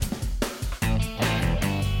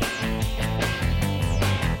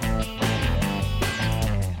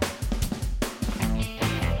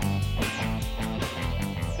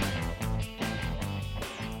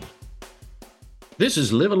This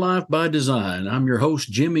is Live a Life by Design. I'm your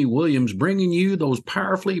host, Jimmy Williams, bringing you those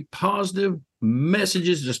powerfully positive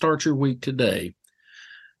messages to start your week today.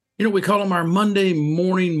 You know, we call them our Monday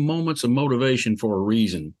morning moments of motivation for a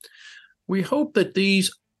reason. We hope that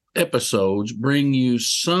these episodes bring you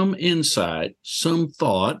some insight, some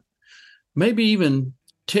thought, maybe even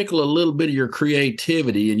tickle a little bit of your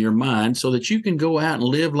creativity in your mind so that you can go out and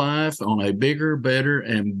live life on a bigger, better,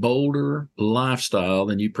 and bolder lifestyle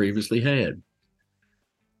than you previously had.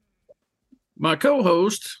 My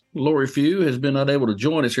co-host, Lori Few, has been unable to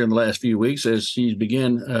join us here in the last few weeks as she's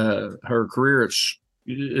begun her career at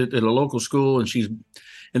a local school, and she's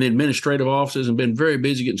in the administrative offices and been very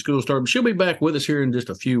busy getting school started. She'll be back with us here in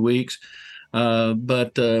just a few weeks.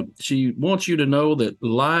 But she wants you to know that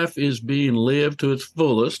life is being lived to its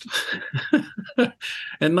fullest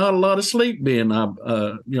and not a lot of sleep being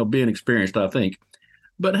experienced, I think.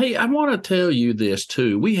 But hey, I want to tell you this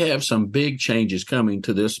too. We have some big changes coming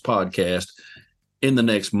to this podcast in the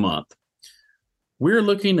next month. We're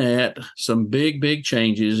looking at some big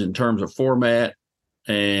changes in terms of format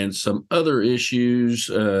and some other issues,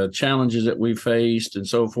 challenges that we faced and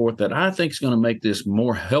so forth that I think is going to make this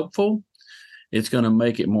more helpful. It's going to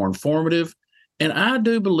make it more informative. And I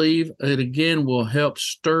do believe it, again, will help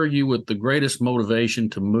stir you with the greatest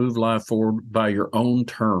motivation to move life forward by your own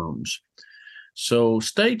terms. So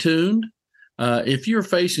stay tuned. If you're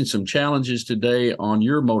facing some challenges today on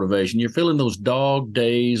your motivation, you're feeling those dog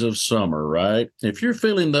days of summer, right? If you're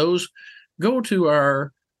feeling those, go to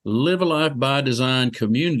our Live a Life by Design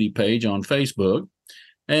community page on Facebook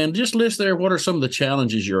and just list there what are some of the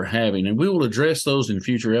challenges you're having. And we will address those in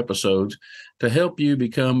future episodes to help you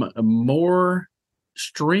become more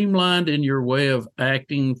streamlined in your way of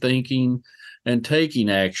acting, thinking, and taking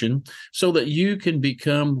action so that you can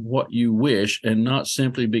become what you wish and not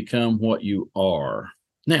simply become what you are.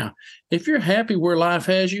 Now, if you're happy where life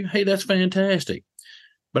has you, hey, that's fantastic.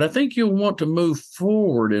 But I think you'll want to move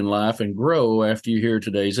forward in life and grow after you hear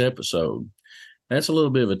today's episode. That's a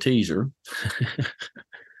little bit of a teaser.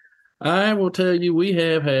 I will tell you, we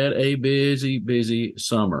have had a busy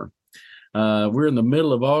summer. We're in the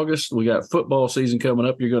middle of August. We got football season coming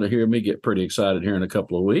up. You're going to hear me get pretty excited here in a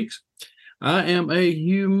couple of weeks. I am a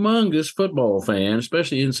humongous football fan,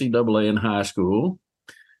 especially NCAA in high school.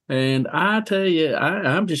 And I tell you,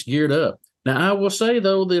 I'm just geared up. Now, I will say,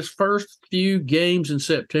 though, this first few games in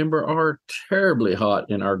September are terribly hot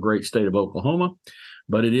in our great state of Oklahoma,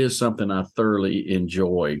 but it is something I thoroughly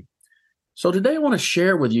enjoy. So today I want to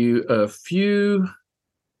share with you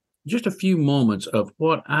just a few moments of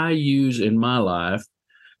what I use in my life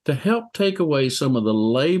to help take away some of the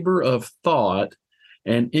labor of thought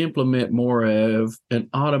and implement more of an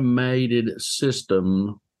automated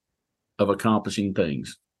system of accomplishing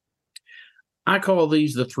things. I call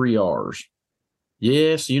these the 3 R's.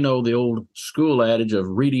 Yes, you know the old school adage of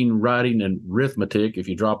reading, writing, and arithmetic if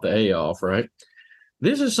you drop the A off, right?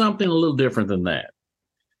 This is something a little different than that.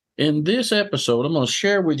 In this episode, I'm going to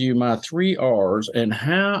share with you my 3 R's and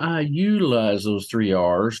how I utilize those 3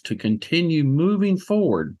 R's to continue moving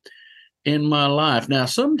forward in my life. Now,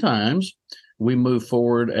 sometimes we move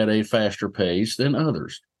forward at a faster pace than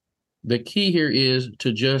others. The key here is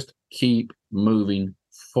to just keep moving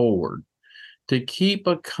forward, to keep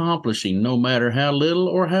accomplishing no matter how little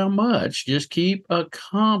or how much, just keep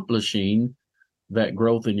accomplishing that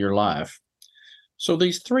growth in your life. So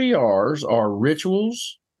these 3 R's are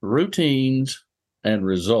rituals, routines, and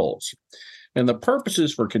results. And the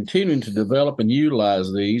purposes for continuing to develop and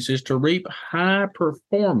utilize these is to reap high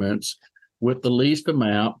performance with the least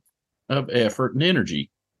amount of effort and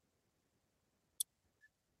energy.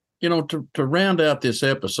 You know, to round out this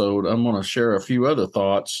episode, I'm going to share a few other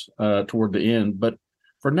thoughts toward the end. But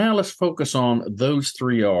for now, let's focus on those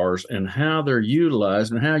 3 R's and how they're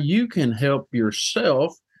utilized and how you can help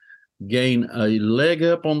yourself gain a leg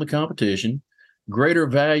up on the competition, greater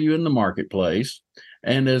value in the marketplace,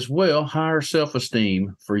 and as well, higher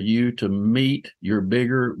self-esteem for you to meet your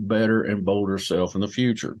bigger, better, and bolder self in the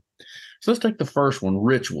future. So let's take the first one,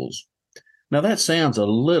 rituals. Now, that sounds a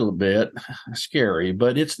little bit scary,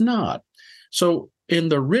 but it's not. So in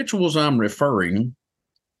the rituals I'm referring,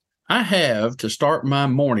 I have to start my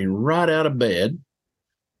morning right out of bed,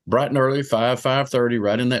 bright and early, 5:30,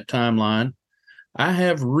 right in that timeline. I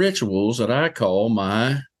have rituals that I call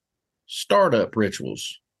my startup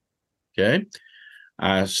rituals. Okay.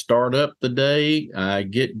 I start up the day, I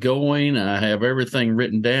get going, I have everything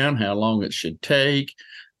written down, how long it should take.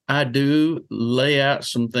 I do lay out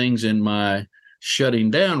some things in my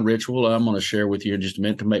shutting down ritual I'm going to share with you in just a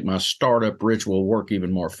minute to make my startup ritual work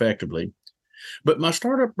even more effectively. But my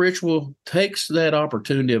startup ritual takes that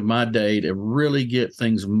opportunity of my day to really get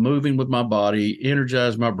things moving with my body,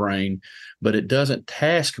 energize my brain, but it doesn't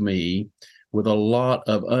task me with a lot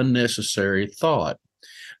of unnecessary thought.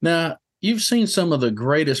 Now, you've seen some of the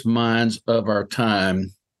greatest minds of our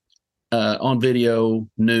time on video,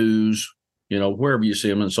 news, wherever you see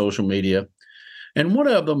them in social media. And one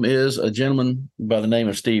of them is a gentleman by the name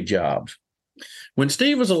of Steve Jobs. When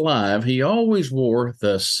Steve was alive, he always wore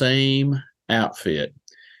the same outfit.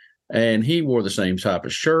 And he wore the same type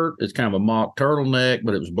of shirt. It's kind of a mock turtleneck,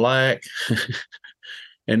 but it was black.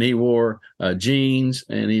 And he wore jeans,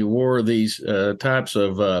 and he wore these types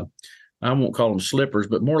of, I won't call them slippers,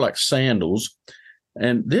 but more like sandals.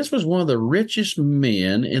 And this was one of the richest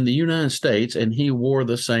men in the United States, and he wore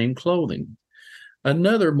the same clothing.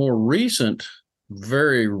 Another more recent,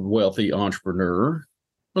 very wealthy entrepreneur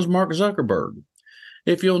was Mark Zuckerberg.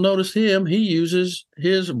 If you'll notice him, he uses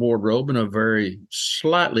his wardrobe in a very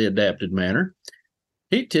slightly adapted manner.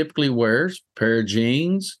 He typically wears a pair of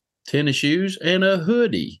jeans, tennis shoes, and a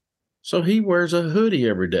hoodie. So he wears a hoodie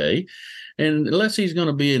every day. And unless he's going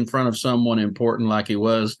to be in front of someone important like he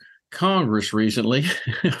was Congress recently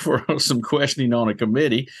for some questioning on a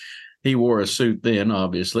committee, he wore a suit then,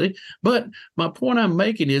 obviously. But my point I'm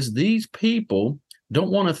making is these people don't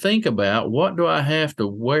want to think about, what do I have to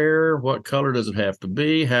wear? What color does it have to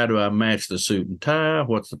be? How do I match the suit and tie?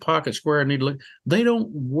 What's the pocket square I need to look? They don't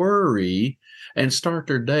worry and start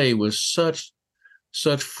their day with such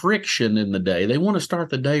friction in the day. They want to start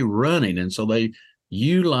the day running. And so they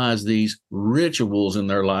utilize these rituals in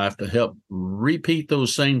their life to help repeat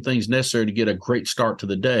those same things necessary to get a great start to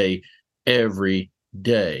the day every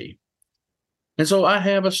day. And so I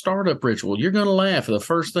have a startup ritual. You're going to laugh. The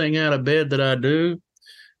first thing out of bed that I do,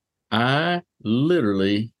 I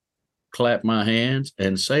literally clap my hands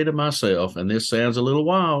and say to myself, and this sounds a little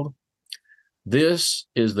wild, this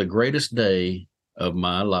is the greatest day of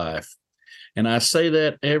my life. And I say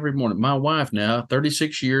that every morning. My wife now,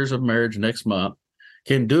 36 years of marriage next month,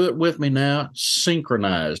 can do it with me now,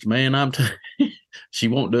 synchronized. Man, she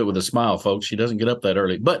won't do it with a smile, folks. She doesn't get up that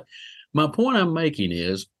early. But my point I'm making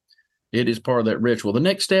is, it is part of that ritual. The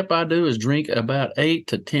next step I do is drink about 8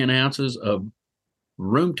 to 10 ounces of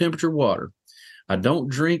room temperature water. I don't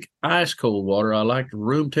drink ice cold water. I like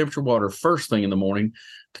room temperature water first thing in the morning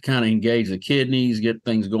to kind of engage the kidneys, get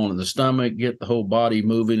things going in the stomach, get the whole body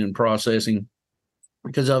moving and processing,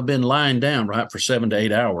 because I've been lying down for 7 to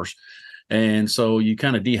 8 hours. And so you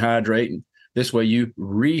kind of dehydrate, and this way you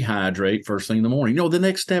rehydrate first thing in the morning. The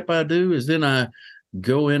next step I do is then I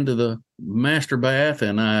go into the master bath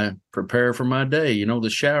and I prepare for my day. The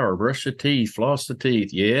shower, brush the teeth, floss the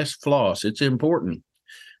teeth. Yes, floss. It's important.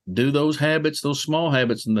 Do those habits, those small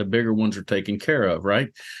habits, and the bigger ones are taken care of, right?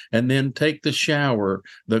 And then take the shower.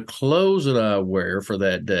 The clothes that I wear for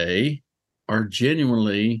that day are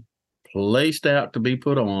genuinely placed out to be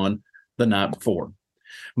put on the night before.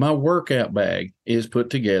 My workout bag is put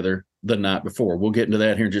together the night before. We'll get into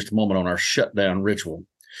that here in just a moment on our shutdown ritual.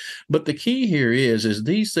 But the key here is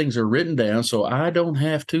these things are written down so I don't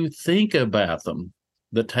have to think about them.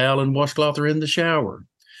 The towel and washcloth are in the shower.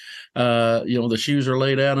 The shoes are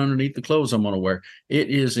laid out underneath the clothes I'm going to wear. It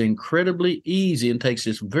is incredibly easy and takes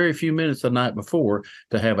just very few minutes the night before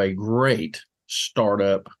to have a great start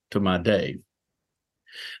up to my day.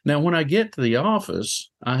 Now, when I get to the office,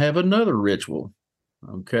 I have another ritual.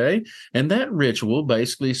 Okay. And that ritual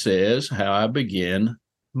basically says how I begin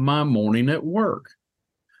my morning at work.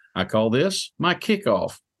 I call this my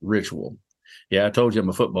kickoff ritual. Yeah, I told you I'm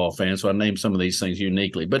a football fan, so I named some of these things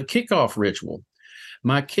uniquely. But kickoff ritual.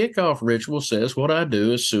 My kickoff ritual says what I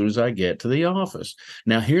do as soon as I get to the office.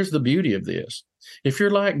 Now, here's the beauty of this. If you're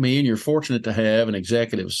like me and you're fortunate to have an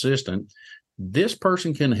executive assistant, this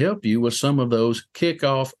person can help you with some of those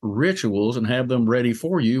kickoff rituals and have them ready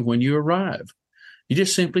for you when you arrive. You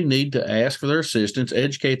just simply need to ask for their assistance,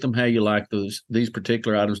 educate them how you like these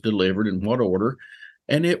particular items delivered, in what order,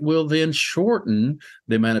 and it will then shorten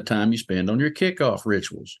the amount of time you spend on your kickoff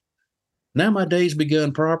rituals. Now my day's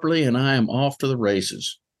begun properly and I am off to the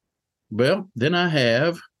races. Well, then I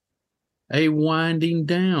have a winding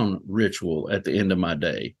down ritual at the end of my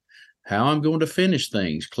day. How I'm going to finish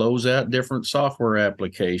things, close out different software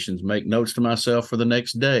applications, make notes to myself for the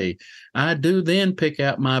next day. I do then pick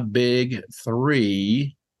out my big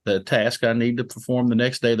 3, the task I need to perform the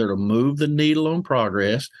next day that'll move the needle on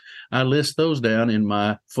progress. I list those down in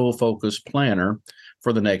my full focus planner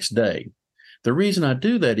for the next day. The reason I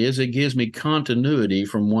do that is it gives me continuity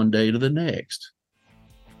from one day to the next.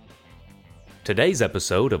 Today's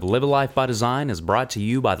episode of Live a Life by Design is brought to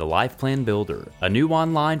you by the Life Plan Builder, a new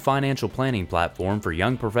online financial planning platform for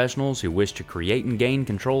young professionals who wish to create and gain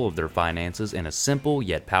control of their finances in a simple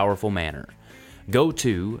yet powerful manner. Go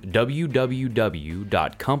to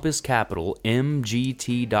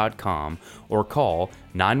www.compasscapitalmgt.com or call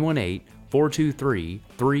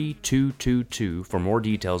 918-423-3222 for more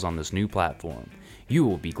details on this new platform. You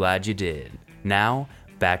will be glad you did. Now,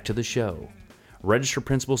 back to the show. Registered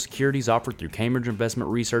Principal Securities offered through Cambridge Investment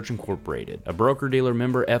Research Incorporated, a broker-dealer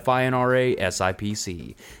member FINRA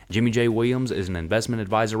SIPC. Jimmy J. Williams is an investment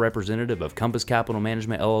advisor representative of Compass Capital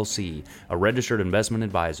Management LLC, a registered investment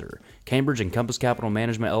advisor. Cambridge and Compass Capital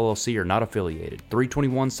Management LLC are not affiliated.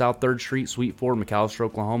 321 South 3rd Street, Suite 4, McAlester,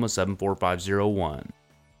 Oklahoma 74501.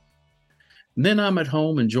 Then I'm at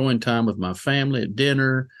home enjoying time with my family at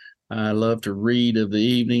dinner. I love to read of the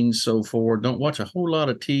evenings, so forth. Don't watch a whole lot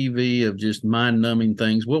of TV of just mind-numbing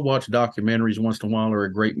things. We'll watch documentaries once in a while or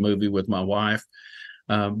a great movie with my wife.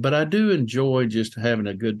 But I do enjoy just having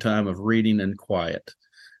a good time of reading and quiet.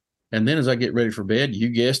 And then as I get ready for bed, you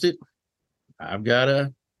guessed it, I've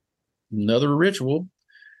got another ritual,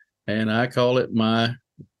 and I call it my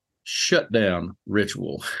shutdown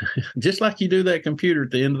ritual. Just like you do that computer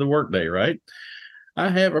at the end of the workday, right? I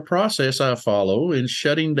have a process I follow in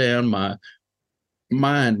shutting down my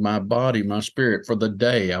mind, my body, my spirit for the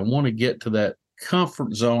day. I want to get to that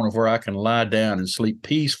comfort zone of where I can lie down and sleep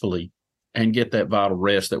peacefully and get that vital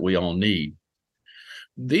rest that we all need.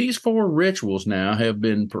 These 4 rituals now have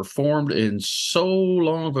been performed in so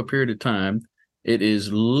long of a period of time, it is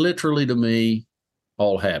literally to me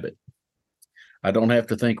all habit. I don't have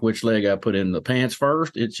to think which leg I put in the pants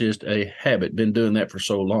first. It's just a habit. Been doing that for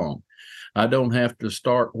so long. I don't have to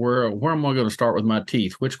start where am I going to start with my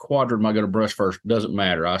teeth? Which quadrant am I going to brush first? Doesn't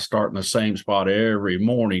matter. I start in the same spot every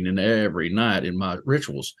morning and every night in my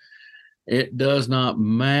rituals. It does not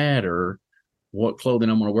matter what clothing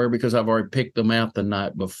I'm going to wear because I've already picked them out the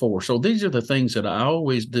night before. So these are the things that I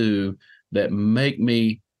always do that make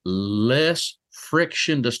me less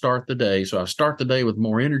friction to start the day. So I start the day with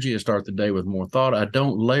more energy. I start the day with more thought. I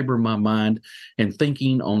don't labor my mind in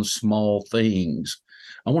thinking on small things.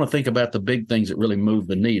 I want to think about the big things that really move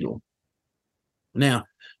the needle. Now,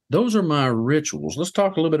 those are my rituals. Let's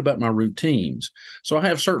talk a little bit about my routines. So I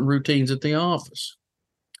have certain routines at the office.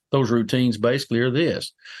 Those routines basically are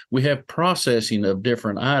this. We have processing of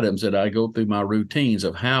different items that I go through my routines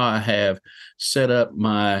of how I have set up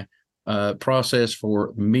my process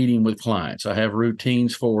for meeting with clients. I have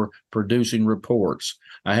routines for producing reports.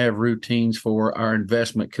 I have routines for our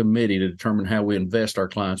investment committee to determine how we invest our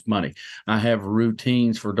clients' money. I have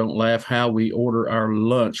routines for, don't laugh, how we order our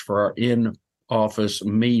lunch for our in-office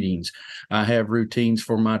meetings. I have routines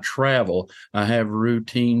for my travel. I have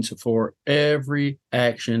routines for every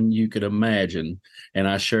action you could imagine, and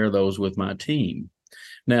I share those with my team.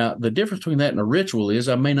 Now, the difference between that and a ritual is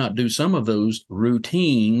I may not do some of those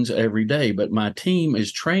routines every day, but my team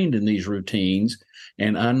is trained in these routines,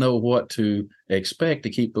 and I know what to expect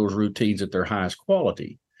to keep those routines at their highest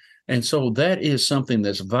quality. And so that is something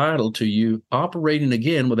that's vital to you operating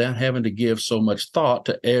again without having to give so much thought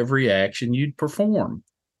to every action you'd perform.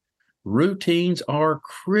 Routines are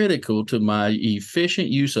critical to my efficient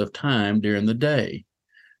use of time during the day.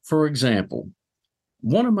 For example,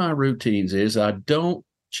 one of my routines is I don't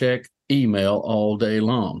check email all day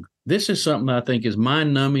long. This is something I think is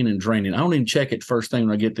mind-numbing and draining. I don't even check it first thing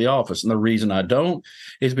when I get to the office. And the reason I don't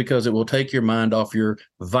is because it will take your mind off your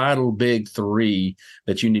vital big 3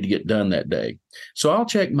 that you need to get done that day. So I'll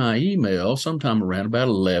check my email sometime around about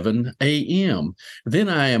 11 a.m. Then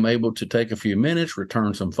I am able to take a few minutes,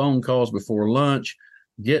 return some phone calls before lunch,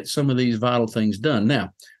 get some of these vital things done.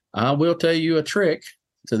 Now, I will tell you a trick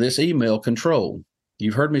to this email control.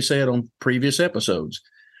 You've heard me say it on previous episodes.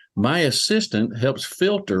 My assistant helps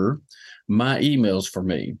filter my emails for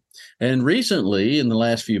me. And recently, in the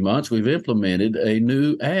last few months, we've implemented a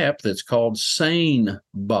new app that's called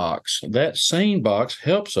SaneBox. That SaneBox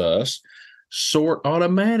helps us sort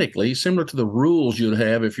automatically, similar to the rules you'd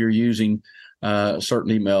have if you're using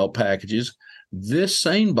certain email packages. This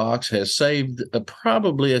SaneBox has saved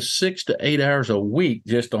probably 6 to 8 hours a week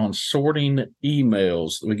just on sorting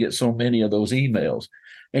emails. We get so many of those emails.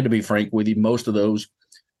 And to be frank with you, most of those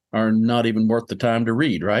are not even worth the time to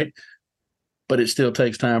read, right? But it still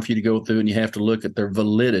takes time for you to go through and you have to look at their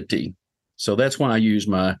validity. So that's why I use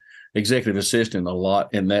my executive assistant a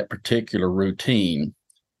lot in that particular routine.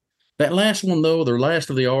 That last one, though, the last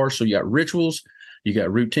of the R's, so you got rituals, you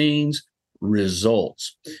got routines,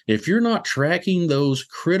 results. If you're not tracking those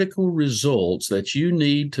critical results that you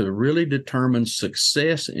need to really determine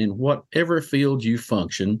success in whatever field you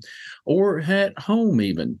function, or at home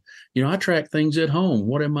even. I track things at home.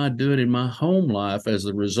 What am I doing in my home life as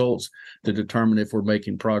the results to determine if we're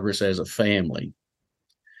making progress as a family?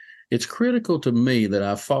 It's critical to me that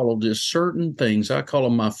I follow just certain things. I call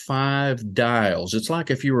them my 5 dials. It's like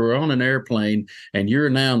if you were on an airplane and you're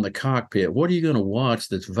now in the cockpit, what are you going to watch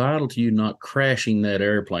that's vital to you not crashing that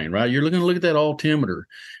airplane, right? You're going to look at that altimeter.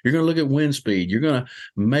 You're going to look at wind speed. You're going to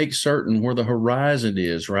make certain where the horizon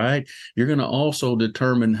is, right? You're going to also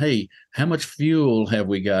determine, hey, how much fuel have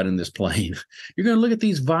we got in this plane? You're going to look at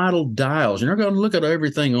these vital dials. You're not going to look at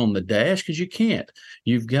everything on the dash because you can't.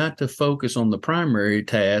 You've got to focus on the primary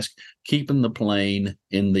task, keeping the plane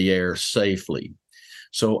in the air safely.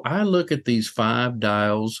 So I look at these 5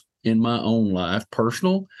 dials in my own life,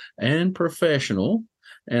 personal and professional,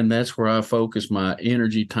 and that's where I focus my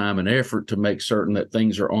energy, time, and effort to make certain that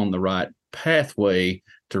things are on the right pathway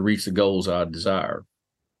to reach the goals I desire.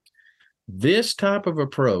 This type of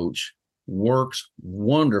approach works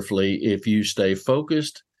wonderfully if you stay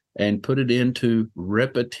focused and put it into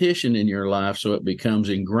repetition in your life so it becomes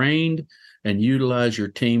ingrained, and utilize your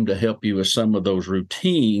team to help you with some of those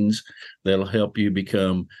routines that'll help you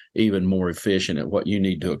become even more efficient at what you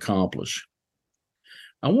need to accomplish.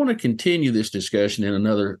 I want to continue this discussion in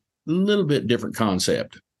another little bit different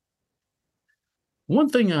concept. One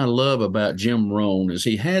thing I love about Jim Rohn is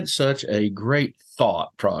he had such a great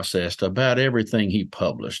thought process about everything he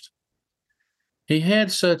published. He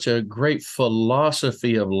had such a great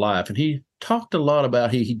philosophy of life, and he talked a lot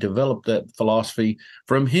about he developed that philosophy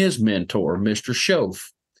from his mentor, Mr.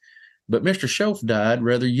 Shoaff. But Mr. Shoaff died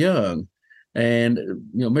rather young. And,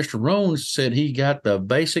 Mr. Rohn said he got the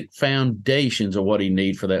basic foundations of what he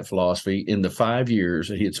needed for that philosophy in the 5 years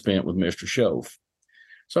that he had spent with Mr. Shoaff.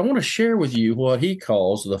 So I want to share with you what he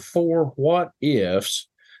calls the 4 what ifs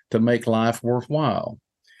to make life worthwhile.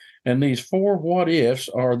 And these 4 what ifs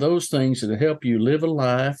are those things that help you live a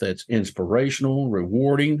life that's inspirational,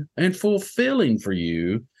 rewarding, and fulfilling for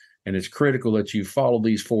you. And it's critical that you follow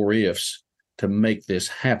these 4 ifs to make this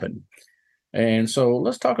happen. And so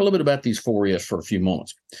let's talk a little bit about these 4 ifs for a few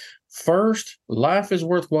moments. First, life is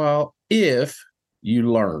worthwhile if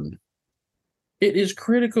you learn. It is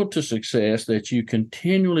critical to success that you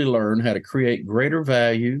continually learn how to create greater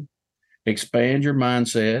value, expand your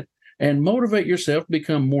mindset, and motivate yourself to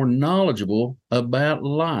become more knowledgeable about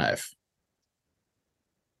life.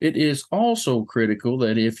 It is also critical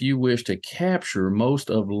that if you wish to capture most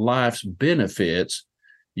of life's benefits,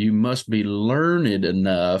 you must be learned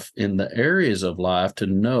enough in the areas of life to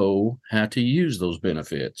know how to use those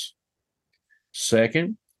benefits.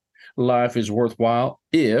 Second, life is worthwhile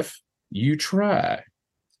if you try.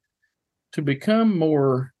 To become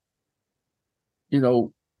more,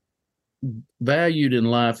 valued in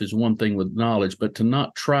life is one thing with knowledge, but to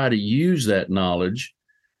not try to use that knowledge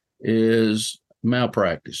is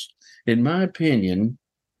malpractice. In my opinion,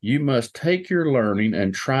 you must take your learning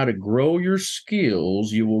and try to grow your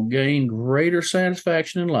skills. You will gain greater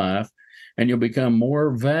satisfaction in life, and you'll become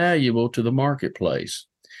more valuable to the marketplace.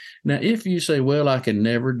 Now, if you say, well, I can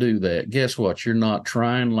never do that, guess what? You're not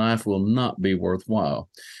trying. Life will not be worthwhile.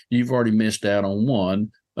 You've already missed out on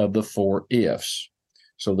one of the 4 ifs.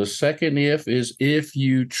 So the second if is if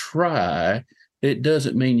you try. It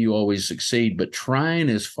doesn't mean you always succeed, but trying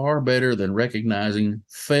is far better than recognizing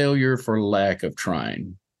failure for lack of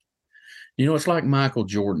trying. It's like Michael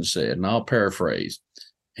Jordan said, and I'll paraphrase.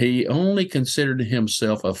 He only considered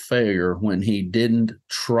himself a failure when he didn't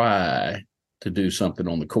try to do something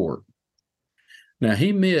on the court. Now,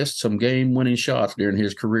 he missed some game-winning shots during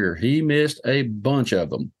his career. He missed a bunch of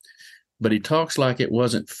them, but he talks like it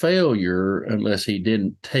wasn't failure unless he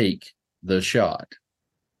didn't take the shot.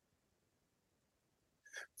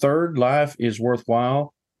 Third, life is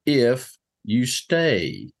worthwhile if you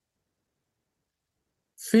stay.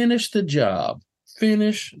 Finish the job,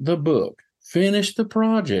 finish the book, finish the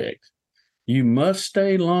project. You must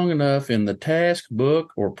stay long enough in the task,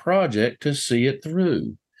 book, or project to see it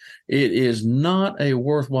through. It is not a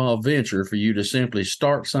worthwhile venture for you to simply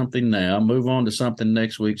start something now, move on to something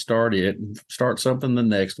next week, start something the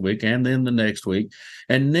next week, and then the next week,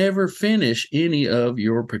 and never finish any of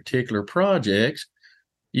your particular projects.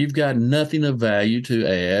 You've got nothing of value to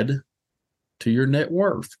add to your net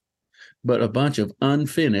worth, but a bunch of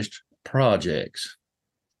unfinished projects.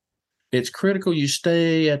 It's critical you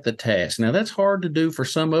stay at the task. Now, that's hard to do for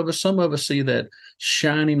some of us. Some of us see that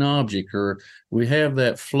shining object, or we have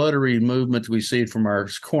that fluttery movement we see from our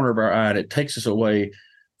corner of our eye, and it takes us away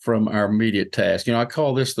from our immediate task. I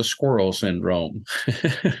call this the squirrel syndrome.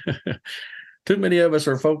 Too many of us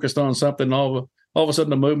are focused on something, all of a sudden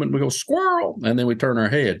the movement, we go squirrel, and then we turn our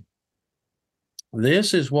head.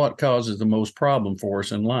 This is what causes the most problem for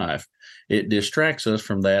us in life. It distracts us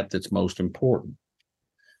from that's most important.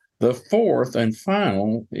 The fourth and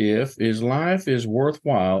final if is life is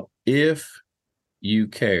worthwhile if you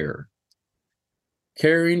care.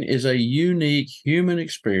 Caring is a unique human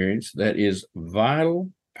experience that is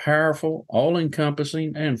vital, powerful,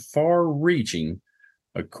 all-encompassing, and far-reaching,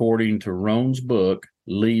 according to Rohn's book,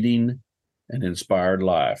 Leading an Inspired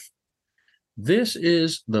Life. This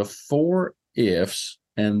is the 4 ifs,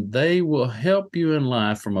 and they will help you in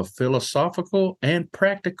life from a philosophical and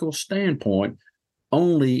practical standpoint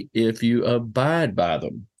only if you abide by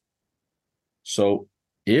them. So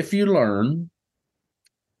if you learn,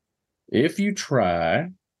 if you try,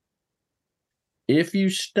 if you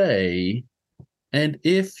stay, and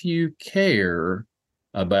if you care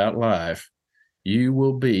about life, you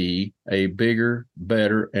will be a bigger,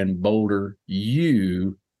 better, and bolder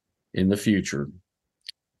you in the future.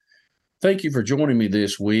 Thank you for joining me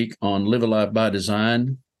this week on Live a Life by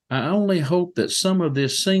Design. I only hope that some of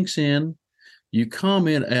this sinks in. You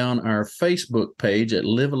comment on our Facebook page at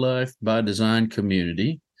Live a Life by Design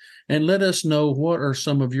Community and let us know what are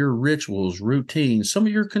some of your rituals, routines, some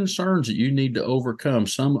of your concerns that you need to overcome,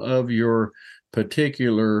 some of your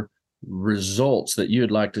particular results that you'd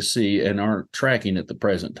like to see and aren't tracking at the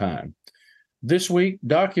present time. This week,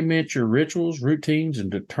 document your rituals, routines, and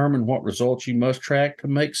determine what results you must track to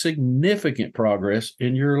make significant progress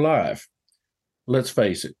in your life. Let's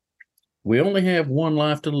face it, we only have one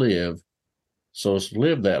life to live, so let's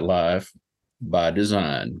live that life by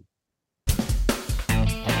design.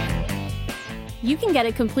 You can get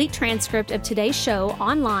a complete transcript of today's show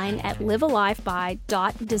online at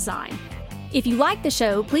livealifeby.design. If you like the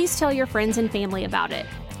show, please tell your friends and family about it.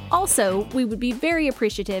 Also, we would be very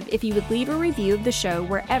appreciative if you would leave a review of the show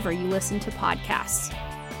wherever you listen to podcasts.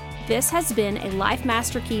 This has been a Life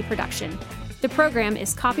Master Key production. The program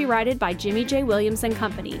is copyrighted by Jimmy J. Williams and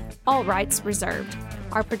Company, all rights reserved.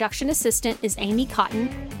 Our production assistant is Amy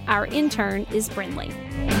Cotton. Our intern is Brindley.